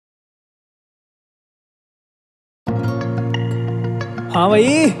हाँ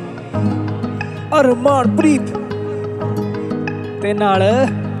बई अरमान प्रीत ते नाल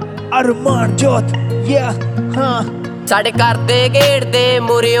अरमान जोत हाँ ਸਾਡੇ ਘਰ ਦੇ ਗੇਟ ਦੇ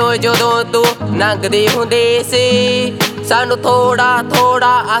ਮੂਹਰਿਓਂ ਜਦੋਂ ਤੂੰ ਲੰਘਦੀ ਹੁੰਦੀ ਸੀ ਸਾਨੂੰ ਥੋੜਾ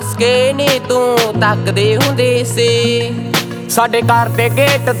ਥੋੜਾ ਹੱਸ ਕੇ ਨੀ ਤੂੰ ਤੱਕਦੀ ਹੁੰਦੀ ਸੀ ਸਾਡੇ ਘਰ ਦੇ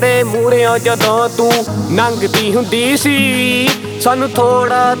ਗੇਟ ਦੇ ਮੂਹਰਿਓਂ ਜਦੋਂ ਤੂੰ ਲੰਘਦੀ ਹੁੰਦੀ ਸੀ ਸਾਨੂੰ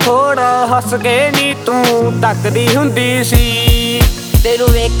ਥੋੜਾ ਥੋੜਾ ਹੱਸ ਕੇ ਨੀ ਤੂੰ ਤੱਕਦੀ ਹੁੰਦੀ ਸੀ ਤੈਨੂੰ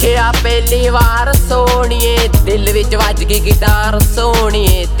ਵੇਖਿਆ ਪਹਿਲੀ ਵਾਰ ਸੋਹਣੀਏ ਦਿਲ ਵਿੱਚ ਵੱਜ ਗਈ ਗਿਟਾਰ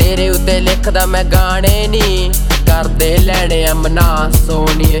ਸੋਹਣੀਏ ਤੇਰੇ ਉੱਤੇ ਲਿਖਦਾ ਮੈਂ ਗਾਣੇ ਨੀ ਕਰਦੇ ਲੈਣੇ ਆ ਮਨਾ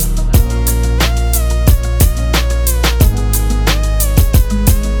ਸੋਹਣੀਏ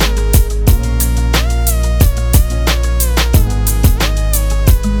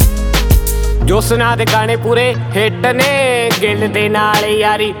ਜੋਸਨਾ ਦੇ ਗਾਣੇ ਪੂਰੇ ਹਿੱਟ ਨੇ ਗਿੱਲ ਦੇ ਨਾਲ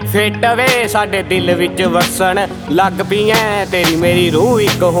ਯਾਰੀ ਫਿੱਟ ਵੇ ਸਾਡੇ ਦਿਲ ਵਿੱਚ ਵਸਣ ਲੱਗ ਪਈ ਐ ਤੇਰੀ ਮੇਰੀ ਰੂਹ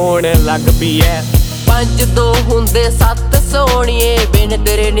ਇੱਕ ਹੋਣ ਲੱਗ ਪਈ ਐ ਪੰਜ ਦੋ ਹੁੰਦੇ ਸੱਤ ਸੋਹਣੀਏ ਬਿਨ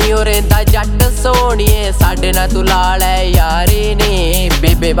ਤੇਰੇ ਨੀ ਹੋ ਰਹਿੰਦਾ ਜੱਟ ਸੋਹਣੀਏ ਸਾਡੇ ਨਾਲ ਤੂੰ ਲਾ ਲੈ ਯਾਰੀ ਨੀ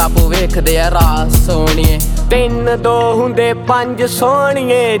ਬੇਬੇ ਬਾਪੂ ਵੇਖਦੇ ਆ ਰਾਤ ਸੋਹਣੀਏ ਤਿੰਨ ਦੋ ਹੁੰਦੇ ਪੰਜ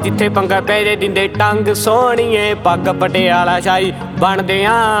ਸੋਹਣੀਏ ਜਿੱਥੇ ਪੰਗਾ ਪੈ ਜੇ ਦਿੰਦੇ ਟੰਗ ਸੋਹਣੀਏ ਪੱਗ ਪਟਿਆਲਾ ਸ਼ਾਹੀ ਬਣਦੇ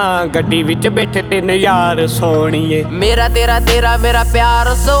ਆ ਗੱਡੀ ਵਿੱਚ ਬੈਠੇ ਤਿੰਨ ਯਾਰ ਸੋਹਣੀਏ ਮੇਰਾ ਤੇਰਾ ਤੇਰਾ ਮੇਰਾ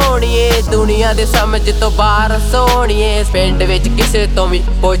ਪਿਆਰ ਸੋਹਣੀਏ ਦੁਨੀਆ ਦੇ ਸਮਝ ਤੋਂ ਬਾਹਰ ਸੋਹਣੀਏ ਪਿੰਡ ਵਿੱਚ ਕਿਸੇ ਤੋਂ ਵੀ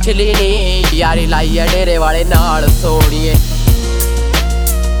ਪੁੱਛ ਲਈ ਨੀ ਯਾਰੀ ਲਾਈ ਆ ਡੇਰੇ ਵਾਲੇ ਨਾਲ ਸੋਹਣੀਏ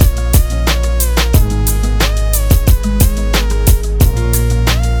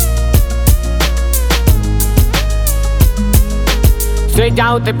ਸਟੇਜਾਂ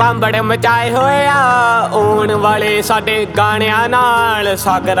ਉੱਤੇ ਪੰਬੜ ਮਚਾਏ ਹੋਏ ਆ ਆਉਣ ਵਾਲੇ ਸਾਡੇ ਗਾਣਿਆਂ ਨਾਲ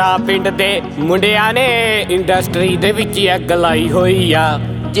ਸਾਗਰਾ ਪਿੰਡ ਦੇ ਮੁੰਡਿਆਂ ਨੇ ਇੰਡਸਟਰੀ ਦੇ ਵਿੱਚ ਅੱਗ ਲਾਈ ਹੋਈ ਆ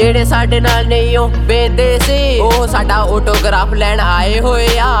ਜਿਹੜੇ ਸਾਡੇ ਨਾਲ ਨਹੀਂ ਉਹ ਬਹਿੰਦੇ ਸੀ ਉਹ ਸਾਡਾ ਆਟੋਗ੍ਰਾਫ ਲੈਣ ਆਏ ਹੋਏ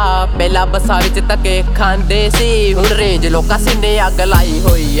ਆ ਪਹਿਲਾਂ ਬੱਸਾਂ ਵਿੱਚ ਧੱਕੇ ਖਾਂਦੇ ਸੀ ਹੁਣ ਰੇਂਜ ਲੋਕਾਂ ਸੀਨੇ ਅੱਗ ਲਾਈ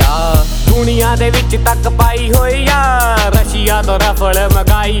ਹੋਈ ਆ ਦੁਨੀਆ ਦੇ ਵਿੱਚ ਤੱਕ ਪਾਈ ਹੋਈ ਆ ਰਸ਼ੀਆ ਤੋਂ ਰਫਲ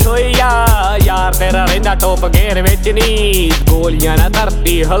ਮਗਾਈ ਹੋਈ ਆ ਯਾਰ ਤੇਰਾ ਰਹਿੰਦਾ ਟੋਪ ਗੇਅਰ ਵਿੱਚ ਨੀ ਗੋਲੀਆਂ ਨਾਲ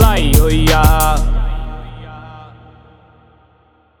ਧਰਤੀ ਹਿਲਾਈ ਹੋਈ ਆ